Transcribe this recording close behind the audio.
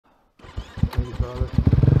brother.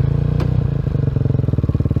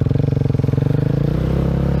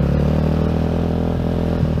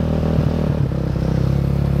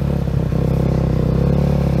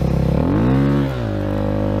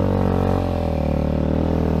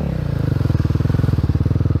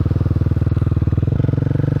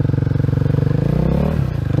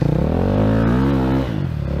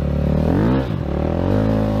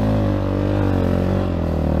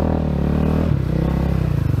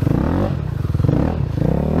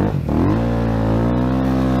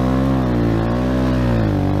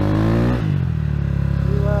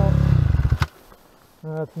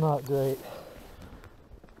 That's not great.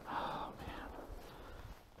 Oh man.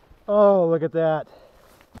 Oh, look at that.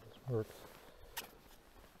 This works.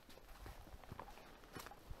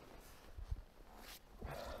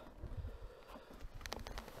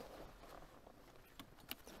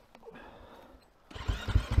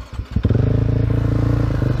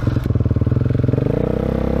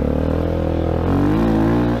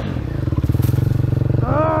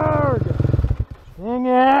 Arrgh! Dang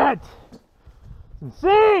it!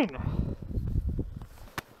 Insane!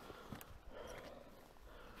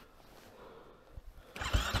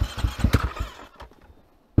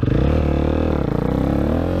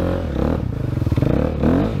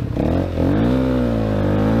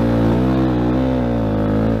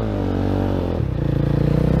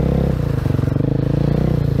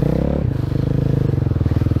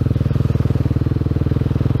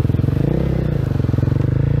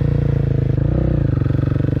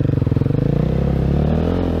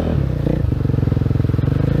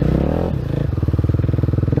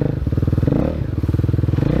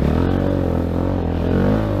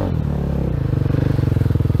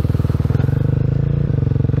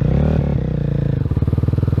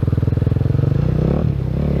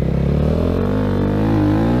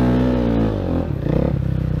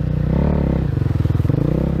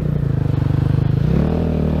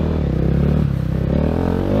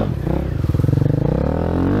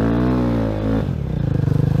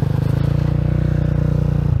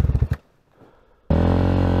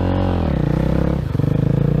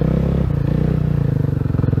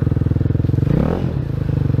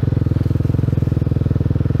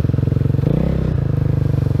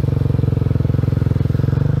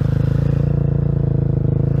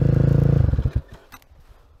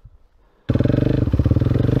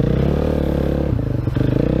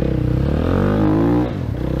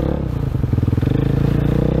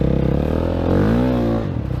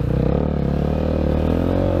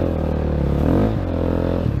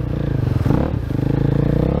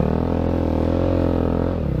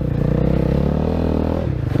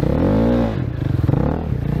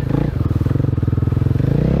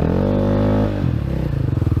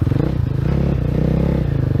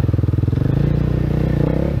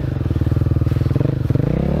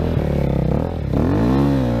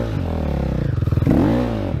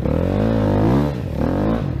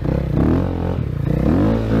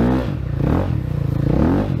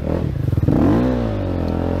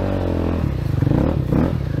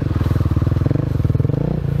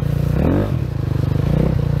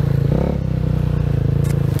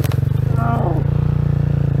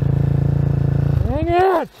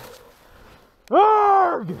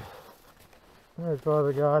 Arrgh! All right,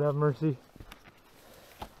 Father God, have mercy.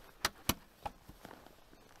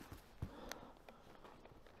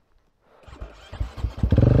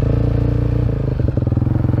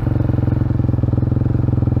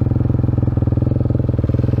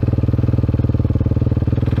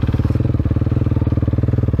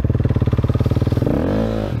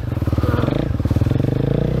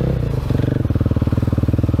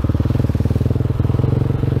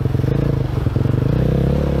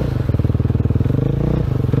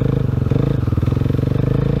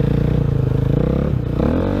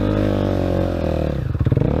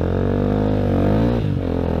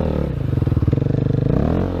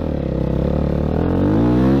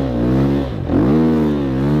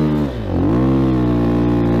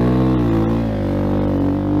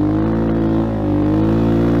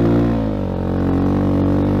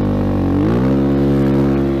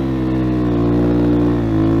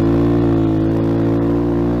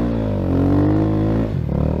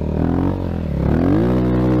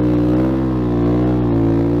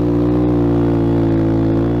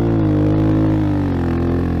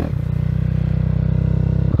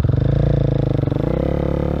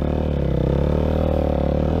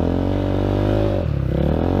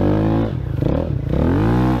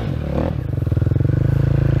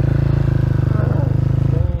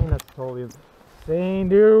 Insane,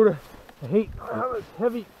 dude. I hate this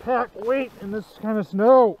heavy pack weight in this kind of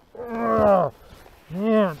snow. Ugh.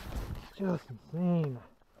 Man, Just insane.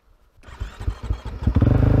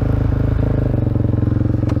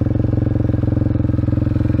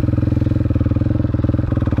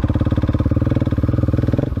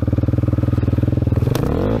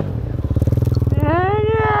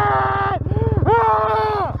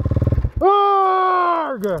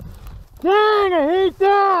 Dang, I hate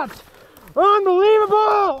that!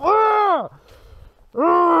 Unbelievable!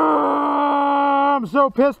 I'm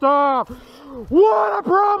so pissed off! What a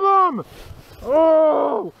problem!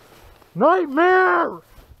 Oh! Nightmare!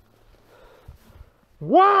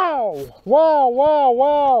 Wow! Wow, wow,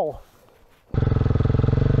 wow!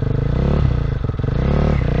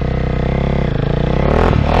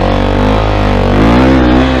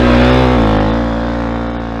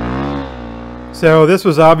 So this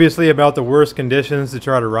was obviously about the worst conditions to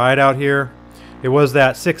try to ride out here. It was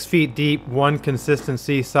that 6 feet deep, one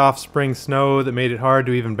consistency soft spring snow that made it hard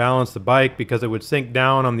to even balance the bike because it would sink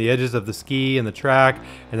down on the edges of the ski and the track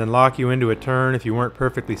and then lock you into a turn if you weren't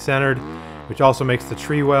perfectly centered, which also makes the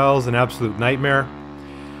tree wells an absolute nightmare.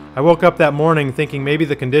 I woke up that morning thinking maybe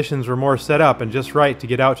the conditions were more set up and just right to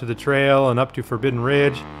get out to the trail and up to Forbidden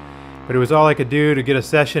Ridge, but it was all I could do to get a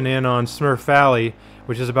session in on Smurf Valley,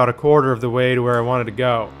 which is about a quarter of the way to where I wanted to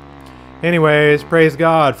go. Anyways, praise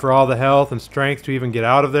God for all the health and strength to even get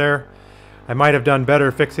out of there. I might have done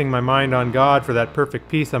better fixing my mind on God for that perfect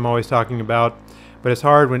peace I'm always talking about, but it's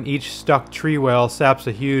hard when each stuck tree well saps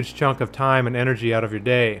a huge chunk of time and energy out of your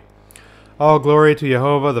day. All glory to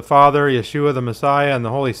Jehovah the Father, Yeshua the Messiah, and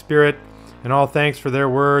the Holy Spirit, and all thanks for their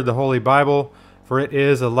word, the Holy Bible, for it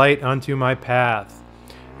is a light unto my path.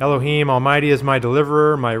 Elohim Almighty is my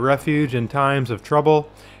deliverer, my refuge in times of trouble,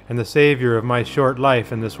 and the Savior of my short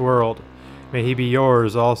life in this world. May he be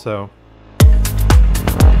yours also.